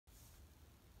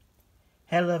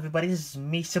Hello everybody, this is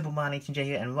me, Superman18J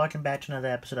here, and welcome back to another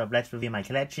episode of Let's Review My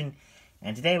Collection.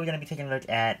 And today we're going to be taking a look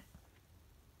at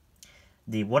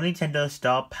the WoN Nintendo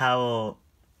Star Power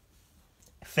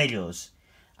figures.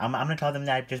 I'm going to call them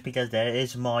that just because there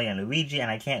is Mario and Luigi, and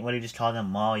I can't really just call them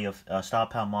Mario, Star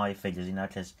Power Mario figures,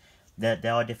 because they're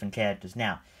all different characters.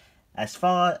 Now, I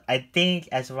think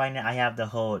as of right now, I have the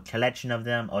whole collection of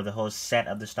them, or the whole set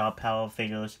of the Star Power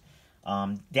figures.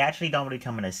 They actually don't really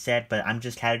come in a set, but I'm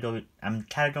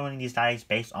categorizing these guys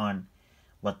based on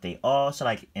what they are. So,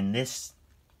 like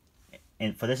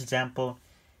for this example,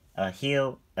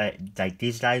 here, like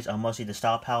these guys are mostly the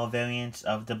Star Power variants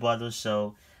of the brothers.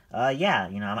 So, yeah,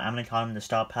 I'm gonna call them the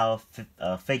Star Power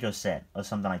figure set or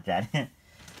something like that.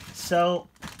 So,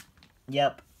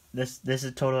 yep, this is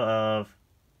a total of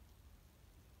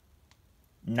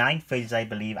 9 figures, I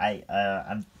believe.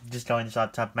 I'm just going this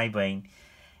off the top of my brain.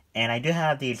 And I do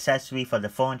have the accessory for the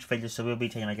 4-inch figure, so we'll be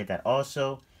taking a look at that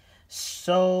also.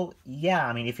 So, yeah,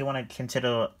 I mean, if you want to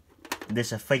consider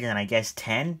this a figure, then I guess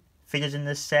 10 figures in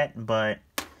this set. But,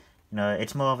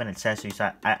 it's more of an accessory,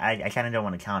 so I kind of don't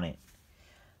want to count it.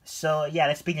 So, yeah,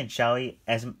 let's begin, shall we?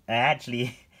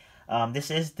 Actually, this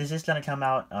is going to come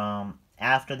out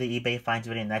after the eBay finds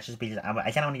video, and that's just because I'm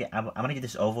going to get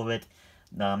this over with.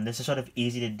 This is sort of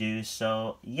easy to do,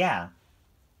 so, yeah.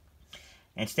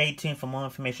 And stay tuned for more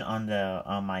information on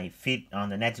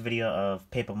the next video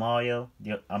of Paper Mario.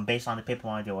 Based on the Paper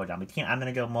Mario origami. I'm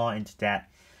gonna go more into that.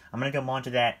 At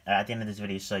the end of this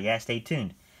video. So yeah, stay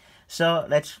tuned. So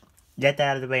let's get that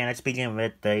out of the way and let's begin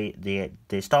with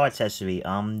the star accessory.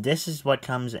 This is what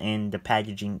comes in the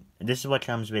packaging. This is what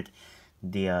comes with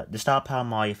the Star Power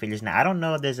Mario figures. Now I don't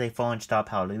know if there's a 4-inch Star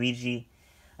Power Luigi.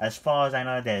 As far as I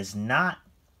know, there's not.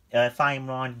 If I'm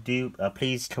wrong,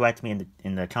 please correct me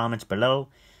in the comments below.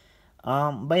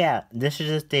 But yeah, this is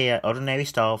just the ordinary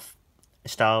star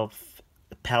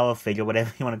power figure,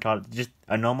 whatever you want to call it, just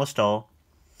a normal star.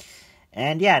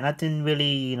 And yeah, nothing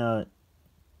really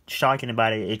shocking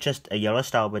about it. It's just a yellow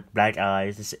star with black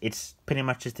eyes. It's pretty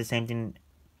much just the same thing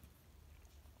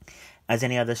as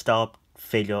any other star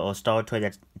figure or star toy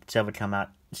that's ever come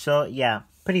out. So yeah,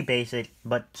 pretty basic,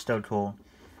 but still cool.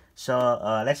 So,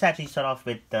 let's actually start off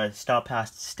with the Star Power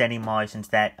Standing Mario, since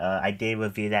that, I did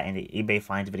review that in the eBay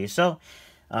Finds video. So,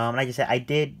 like I said, I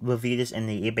did review this in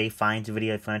the eBay Finds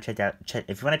video. If you want to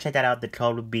check that out, the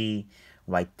code will be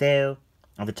right there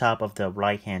on the top of the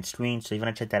right-hand screen. So, if you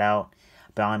want to check that out,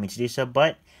 by all means do so.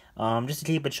 But, just to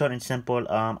keep it short and simple,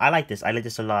 I like this. I like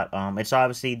this a lot. It's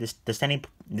obviously, this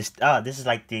is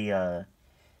like the,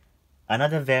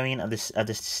 another variant of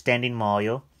the Standing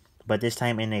Mario, but this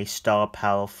time in a Star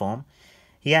Power form.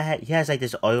 He has like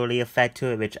this oily effect to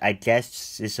it, which I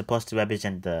guess is supposed to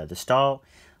represent the Star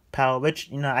Power,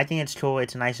 which, I think it's cool.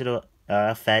 It's a nice little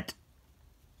effect.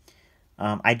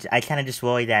 I kind of just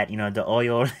worry that, the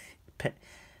oil,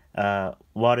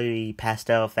 watery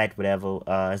pastel effect, whatever,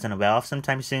 is gonna wear off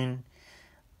sometime soon.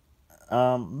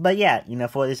 But yeah,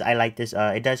 for this, I like this.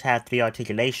 It does have 3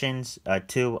 articulations,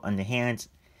 2 on the hands,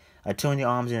 2 in the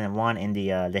arms, and then 1 in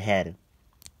the head.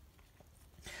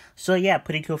 So yeah,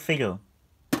 pretty cool figure.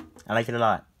 I like it a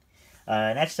lot.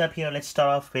 Next up here, let's start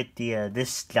off with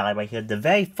this guy right here, the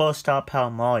very first Star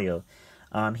Power Mario.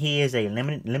 He is a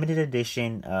limited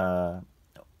edition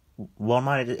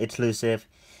Walmart exclusive.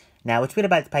 Now, what's weird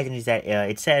about the packaging is that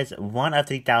it says 1 of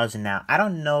 3,000. Now, I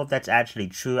don't know if that's actually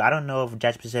true. I don't know if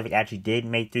Jakks Pacific actually did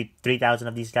make 3,000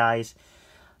 of these guys.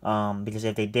 Because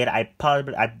if they did, I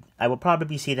will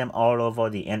probably see them all over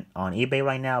on eBay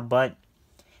right now, but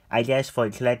I guess for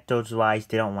collectors wise,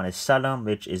 they don't want to sell them,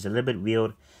 which is a little bit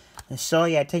weird. So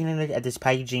yeah, taking a look at this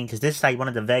packaging, because this is like one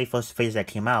of the very first figures that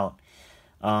came out.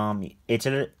 The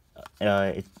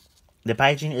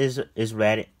packaging is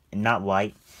red, not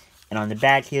white, and on the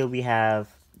back here we have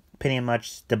pretty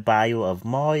much the bio of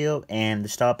Mario and the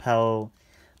Star Power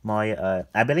Mario.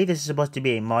 I believe this is supposed to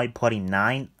be a Mario Party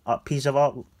 9 piece of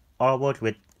artwork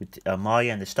with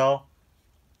Mario and the star.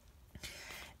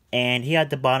 And here at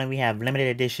the bottom, we have limited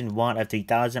edition 1 of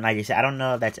 3,000. Like I said, I don't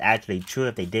know if that's actually true,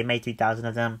 if they did make 3,000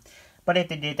 of them. But if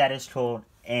they did, that is cool.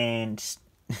 And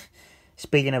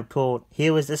speaking of cool,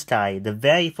 here was this guy, the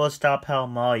very first Star Power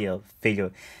Mario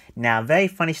figure. Now, very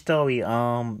funny story.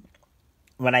 When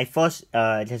I first,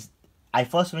 I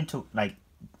first went to,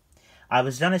 I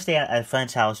was gonna stay at a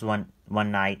friend's house one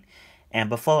night. And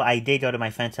before I did go to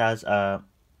my friend's house,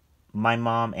 my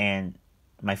mom and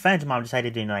my friend's mom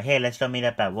decided to, hey, let's go meet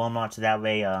up at Walmart, so that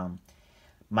way,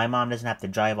 my mom doesn't have to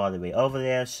drive all the way over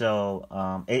there.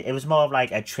 So, it was more of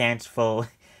like a transfer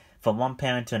from one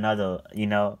parent to another,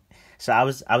 So I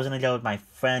was gonna go with my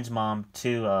friend's mom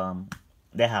to,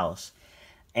 their house.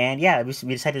 And yeah, we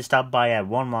decided to stop by at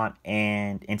Walmart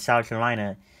and in South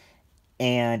Carolina.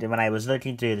 And when I was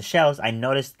looking through the shelves, I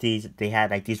noticed they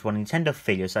had like these one Nintendo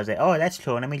figures. So I was like, oh, that's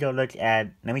cool. Let me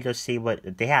go see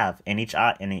what they have in each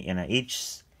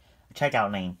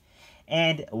checkout lane.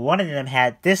 And one of them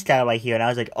had this guy right here, and I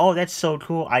was like, oh, that's so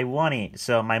cool. I want it.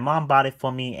 So my mom bought it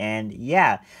for me, and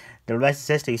yeah, the rest is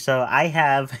history. So I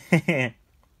have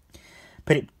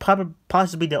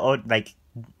possibly like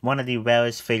one of the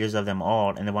rarest figures of them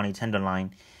all in the one Nintendo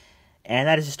line. And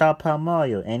that is the Star Power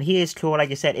Mario. And he is cool.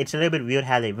 Like I said, it's a little bit weird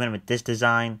how they went with this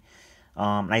design.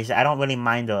 Like I said, I don't really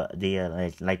mind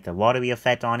like the watery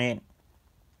effect on it.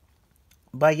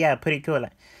 But yeah, pretty cool.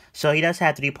 So he does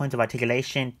have 3 points of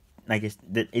articulation. Like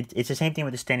it's the same thing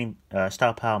with the standing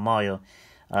Star Power Mario.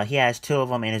 He has 2 of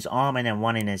them in his arm and then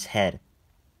 1 in his head.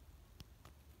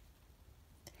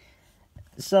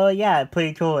 So yeah,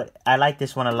 pretty cool. I like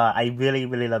this one a lot. I really,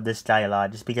 really love this guy a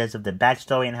lot, just because of the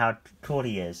backstory and how cool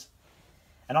he is.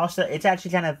 And also, it's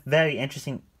actually kind of very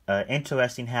interesting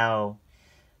how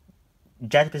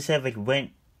Jakks Pacific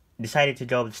decided to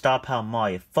go with Star Power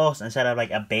Mario first instead of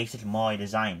like a basic Mario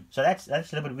design. So that's a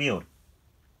little bit weird.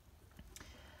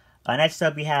 Next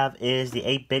up we have is the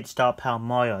 8-bit Star Power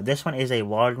Mario. This one is a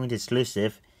Walgreens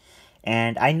exclusive.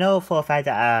 And I know for a fact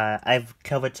that I've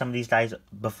covered some of these guys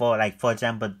before. Like, for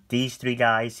example, these 3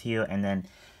 guys here and then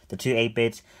the 2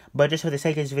 8-bits. But just for the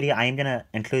sake of this video, I am going to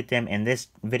include them in this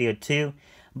video too.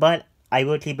 But I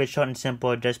will keep it short and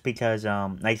simple just because,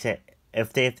 like I said,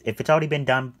 if it's already been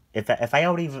done, if I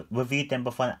already reviewed them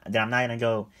before, then I'm not going to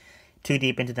go too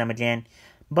deep into them again.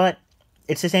 But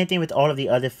it's the same thing with all of the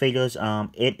other figures.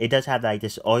 It does have like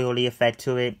this oily effect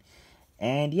to it.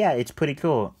 And yeah, it's pretty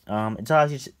cool. It's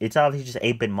obviously just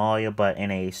 8-bit Mario, but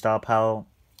in a Star Power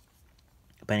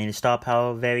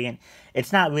variant.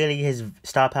 It's not really his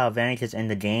Star Power variant, because in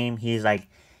the game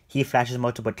he flashes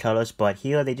multiple colors, but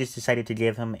here they just decided to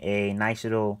give him a nice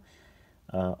little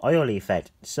oily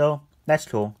effect. So that's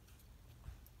cool.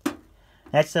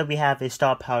 Next up we have a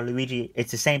Star Power Luigi.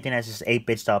 It's the same thing as this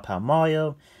 8-bit Star Power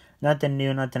Mario. Nothing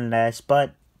new, nothing less,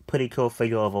 but pretty cool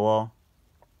figure overall.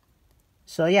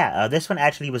 So yeah, this one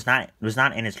actually was not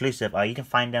an exclusive. You can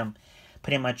find them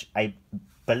pretty much, I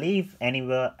believe,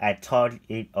 anywhere at Target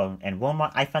and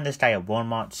Walmart. I found this guy at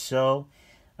Walmart. So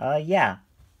yeah,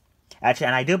 actually,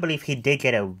 and I do believe he did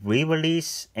get a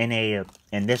re-release in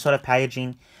this sort of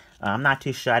packaging. I'm not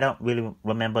too sure. I don't really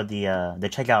remember the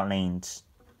checkout lanes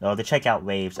or the checkout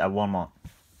waves at Walmart.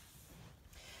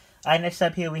 Alright, next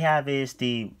up here we have is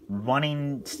the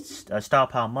running Star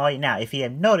Power Mario. Now, if you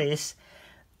have noticed,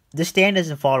 the stand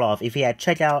doesn't fall off. If he had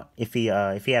if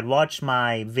he had watched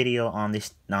my video on the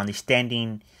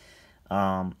standing,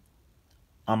 on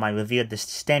my review of the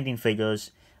standing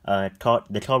figures, the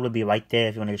code will be right there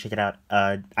if you want to check it out.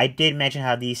 I did mention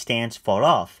how these stands fall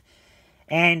off,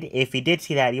 and if you did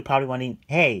see that, you're probably wondering,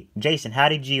 hey, Jason, how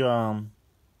did you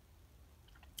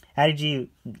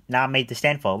not make the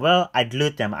stand fall? Well, I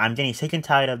glued them. I'm getting sick and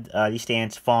tired of these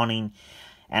stands falling,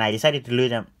 and I decided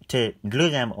to glue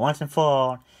them once and for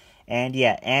all. And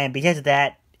yeah, and because of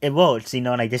that, it works, you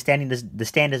know, like the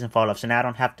stand doesn't fall off, so now I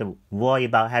don't have to worry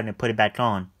about having to put it back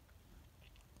on.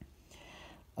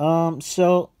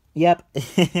 So, yep.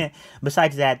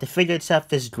 Besides that, the figure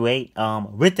itself is great,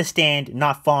 with the stand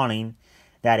not falling,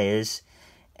 that is.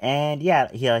 And yeah,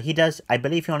 he does, I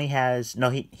believe he only has, no,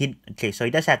 okay, so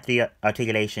he does have 3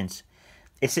 articulations.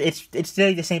 It's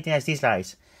really the same thing as these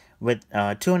guys, with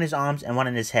 2 in his arms and 1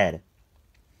 in his head.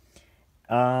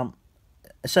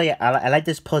 So yeah, I like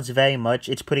this pose very much.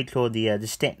 It's pretty cool. The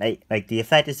like the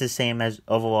effect is the same as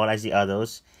overall as the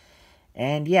others,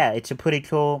 and yeah, it's a pretty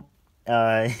cool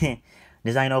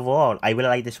design overall. I really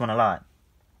like this one a lot.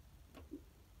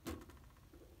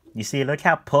 You see, look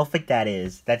how perfect that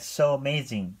is. That's so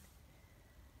amazing.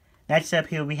 Next up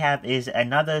here we have is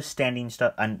another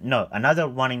another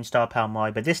running Star Power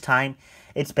Mario, but this time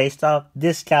it's based off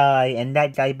this guy and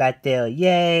that guy back there.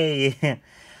 Yay!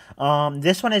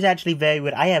 This one is actually very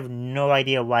weird. I have no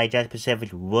idea why Jakks Pacific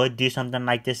would do something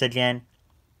like this again.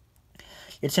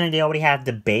 It's something they already have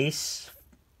the base.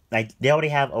 Like, they already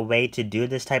have a way to do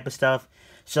this type of stuff.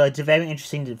 So it's very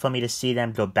interesting for me to see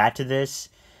them go back to this.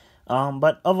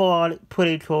 But overall,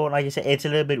 pretty cool. Like I said, it's a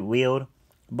little bit weird.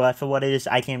 But for what it is,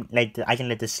 I can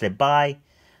let this slip by.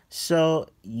 So,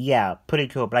 yeah, pretty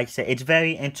cool. But like I said, it's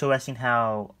very interesting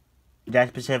how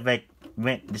Jakks Pacific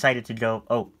decided to go...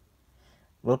 Oh.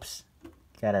 Whoops.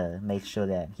 Gotta make sure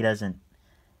that he doesn't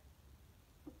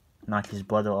knock his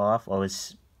brother off, or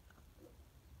his...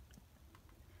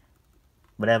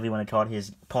 whatever you want to call it,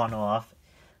 his partner off.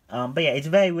 But yeah, it's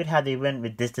very weird how they went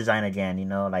with this design again, you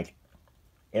know, like...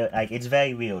 It's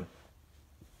very weird.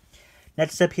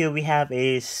 Next up here we have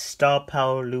a Star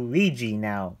Power Luigi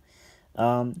now.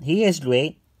 He is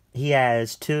great. He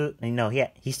has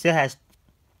he still has,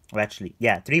 well, actually,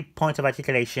 yeah, 3 points of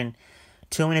articulation,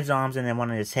 2 in his arms, and then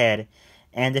 1 in his head.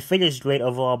 And the figure is great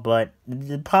overall, but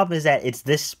the problem is that it's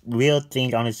this real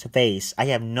thing on his face. I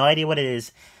have no idea what it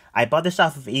is. I bought this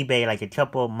off of eBay like a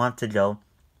couple months ago.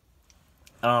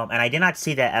 And I did not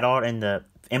see that at all in the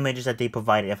images that they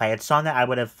provided. If I had saw that, I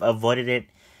would have avoided it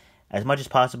as much as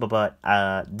possible. But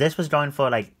this was going for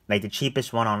like the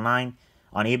cheapest one online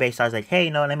on eBay. So I was like, hey,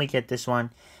 no, let me get this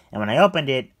one. And when I opened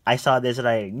it, I saw this,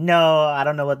 like, no, I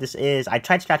don't know what this is. I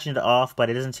tried scratching it off, but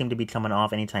it doesn't seem to be coming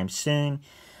off anytime soon.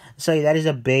 So that is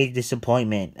a big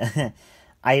disappointment.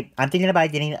 I'm thinking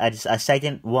about getting a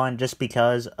second one just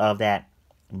because of that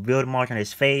weird mark on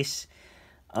his face.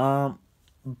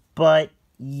 But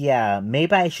yeah,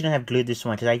 maybe I shouldn't have glued this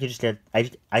one, because I could just I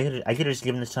could have just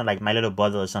given this to like my little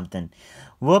brother or something.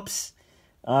 Whoops.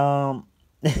 But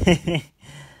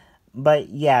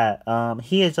yeah,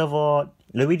 he is overall,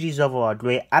 Luigi's overall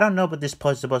great. I don't know what this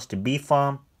pose is supposed to be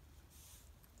from.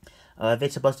 If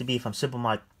it's supposed to be from Super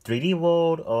Mario 3D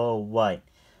World or what.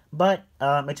 But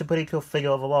it's a pretty cool figure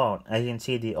overall. As you can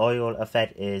see, the oil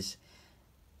effect is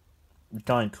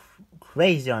going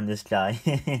crazy on this guy.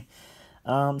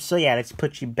 So yeah, let's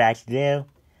put you back there.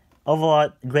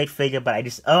 Overall, great figure, but I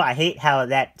hate how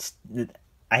I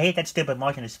hate that stupid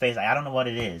mark in his face. I don't know what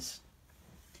it is.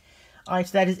 Alright,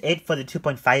 so that is it for the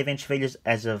 2.5-inch figures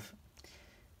as of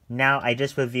now. I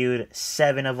just reviewed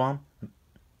 7 of them,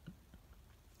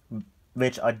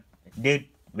 which do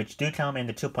come in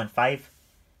the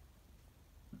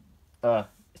 2.5.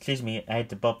 Excuse me, I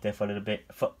had to burp there for a little bit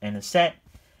in the set.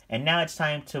 And now it's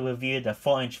time to review the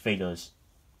 4-inch figures.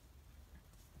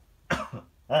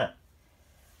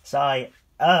 Sorry.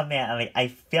 Oh man, I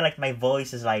feel like my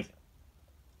voice is like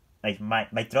my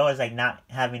throat is like not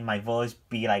having my voice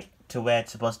be like to where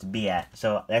it's supposed to be at.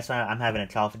 So that's why I'm having a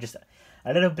cough just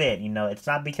a little bit, you know. It's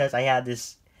not because I have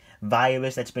this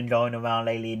virus that's been going around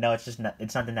lately. No, it's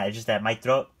something that, it's just that my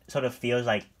throat sort of feels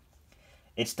like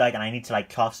it's stuck and I need to like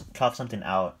cough something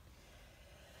out.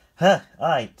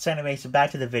 Alright, so anyway, so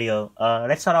back to the video.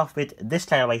 Let's start off with this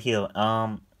guy right here.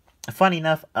 Funny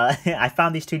enough, I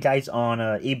found these two guys on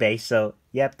eBay, so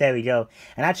yep, there we go.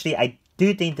 And actually, I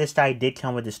do think this guy did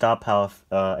come with the Star Power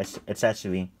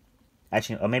accessory.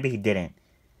 Actually, or maybe he didn't.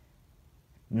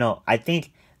 No, I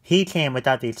think he came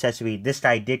without the accessory. This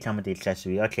guy did come with the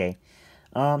accessory. Okay.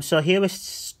 So here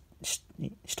is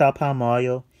Star Power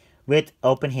Mario with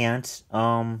open hands.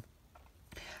 I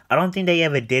don't think they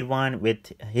ever did one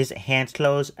with his hands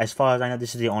closed. As far as I know,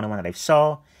 this is the only one that I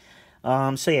saw.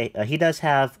 So yeah, he does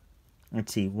have,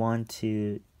 let's see, 1,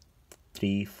 2,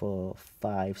 3, 4,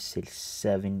 5, 6,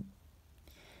 7,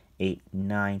 8,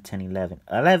 9, 10, 11.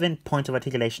 11 points of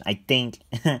articulation, I think.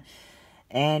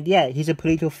 And yeah, he's a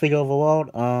pretty cool figure overall.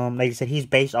 Like I said, he's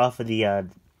based off of the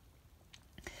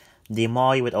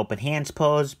Mario with open hands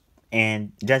pose.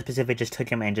 And Jakks Pacific just took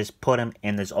him and just put him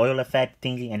in this oil effect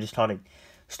thingy and just called it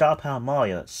Star Power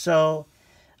Mario. So,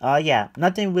 yeah,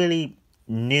 nothing really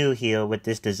new here with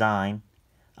this design.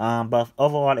 But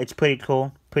overall, it's pretty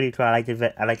cool. Pretty cool. I like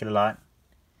it a lot.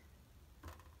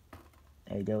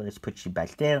 There you go. Let's put you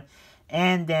back there.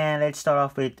 And then let's start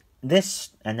off with this.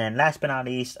 And then last but not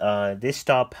least, this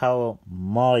Star Power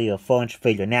Mario 4-inch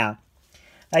figure. Now,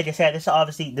 like I said, this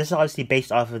is obviously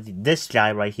based off of this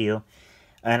guy right here.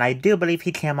 And I do believe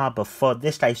he came out before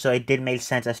this guy, so it did make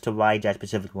sense as to why Jakks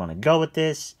Pacific want to go with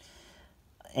this.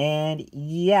 And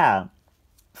yeah,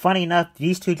 funny enough,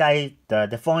 these two guys,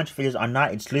 the 4-inch figures are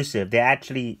not exclusive. They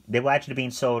were actually being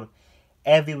sold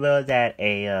everywhere that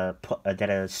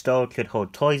a store could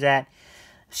hold toys at.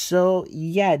 So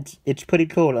yeah, it's pretty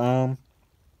cool. Like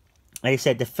I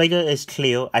said, the figure is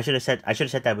clear. I should have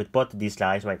said that with both of these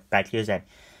guys right back here, is that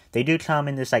they do come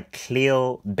in this like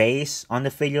clear base on the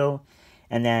figure.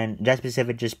 And then Jakks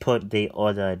Pacific just put the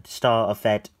star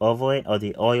effect over it, or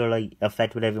the oil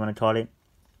effect, whatever you want to call it.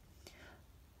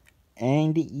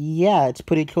 And yeah, it's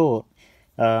pretty cool.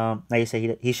 Like I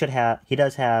said, he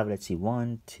does have, let's see,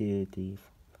 1, 2, 3,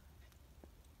 4.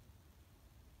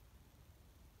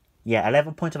 Yeah,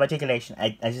 11 points of articulation.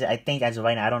 I think as of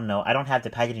right now, I don't know. I don't have the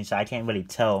packaging, so I can't really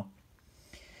tell.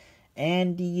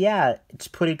 And yeah, it's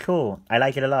pretty cool. I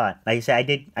like it a lot. Like I said,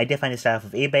 I did find this off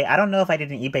of eBay. I don't know if I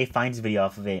did an eBay finds video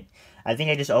off of it. I think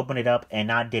I just opened it up and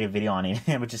not did a video on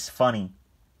it, which is funny.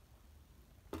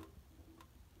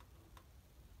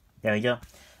 There we go.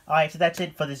 Alright, so that's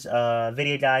it for this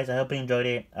video, guys. I hope you enjoyed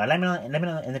it. Let me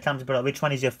know in the comments below which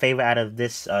one is your favorite out of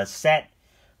this set.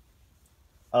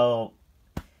 Oh,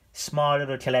 small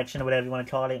little collection or whatever you want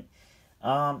to call it.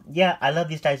 Yeah, I love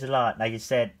these dice a lot. Like I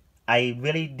said, I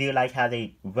really do like how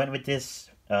they went with this.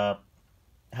 How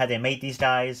they made these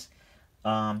dies.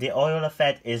 The oil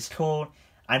effect is cool.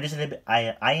 I'm just a little bit.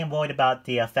 I am worried about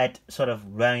the effect sort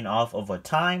of wearing off over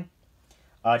time.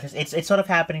 Just it's sort of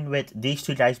happening with these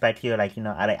two dice back here. Like, you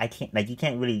know, I can't, like, you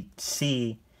can't really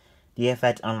see the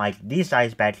effect on like these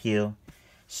dice back here.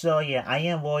 So yeah, I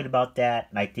am worried about that.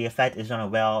 Like, the effect is gonna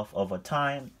wear off over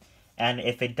time, and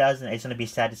if it doesn't, it's gonna be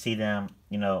sad to see them,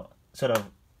 you know, sort of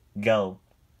go.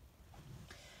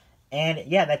 And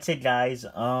yeah, that's it, guys.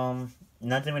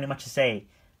 Nothing really much to say.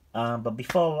 But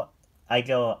before I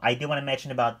go, I do want to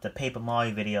mention about the Paper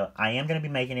Mario video. I am gonna be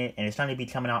making it, and it's gonna be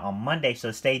coming out on Monday.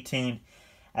 So stay tuned.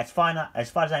 As far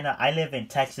as I know, I live in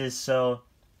Texas, so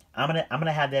I'm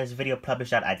gonna have this video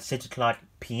published out at 6 o'clock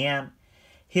p.m.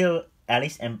 here, at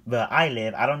least in where I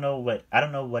live. I don't know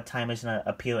what time it's gonna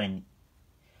appear in.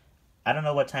 I don't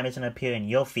know what time it's gonna appear in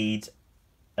your feeds,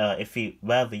 if you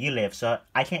wherever you live. So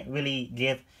I can't really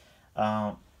give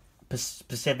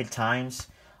specific times.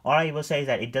 All I will say is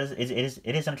that it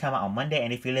is gonna come out on Monday,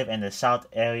 and if you live in the south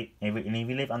area, and if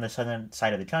you live on the southern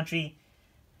side of the country,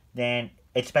 then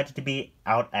expect it to be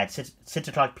out at 6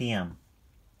 o'clock p.m.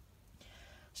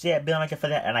 So yeah, be on the lookout for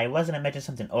that. And I was gonna mention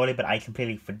something earlier, but I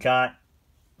completely forgot.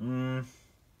 I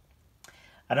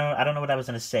don't know what I was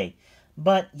gonna say,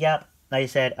 but yep. Like I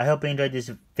said, I hope you enjoyed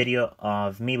this video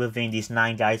of me reviewing these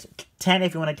 9 guys. 10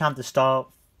 if you want to count the star,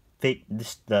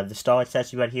 the star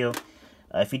accessory right here.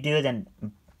 If you do, then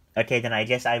okay, then I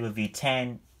guess I review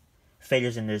 10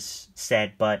 figures in this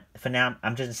set. But for now,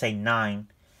 I'm just gonna say 9.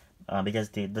 Because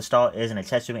the star is an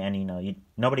accessory, and you know,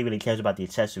 nobody really cares about the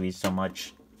accessories so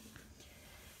much.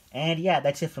 And yeah,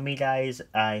 that's it for me, guys.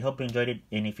 I hope you enjoyed it,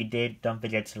 and if you did, don't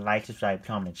forget to like, subscribe,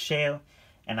 comment, and share.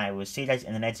 And I will see you guys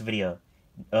in the next video.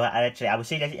 Actually, I will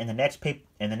see you guys in the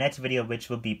next video, which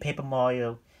will be Paper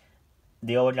Mario,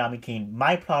 the Origami King.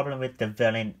 My problem with the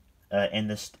villain in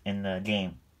the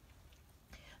game.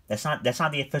 That's not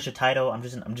the official title. I'm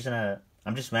just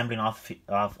rambling off.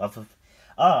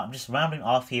 I'm just rambling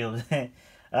off here.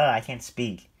 I can't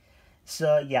speak.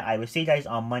 So yeah, I will see you guys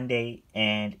on Monday,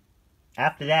 and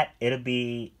after that, it'll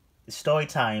be story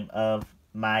time of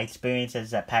my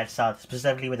experiences at Patch South,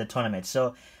 specifically with the tournament.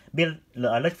 So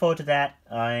I look forward to that,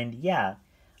 and yeah,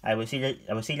 I will see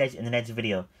you guys in the next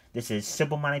video. This is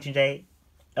Simple 19J.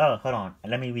 Oh, hold on,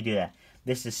 let me redo that.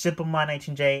 This is Simple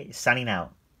 19J signing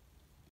out.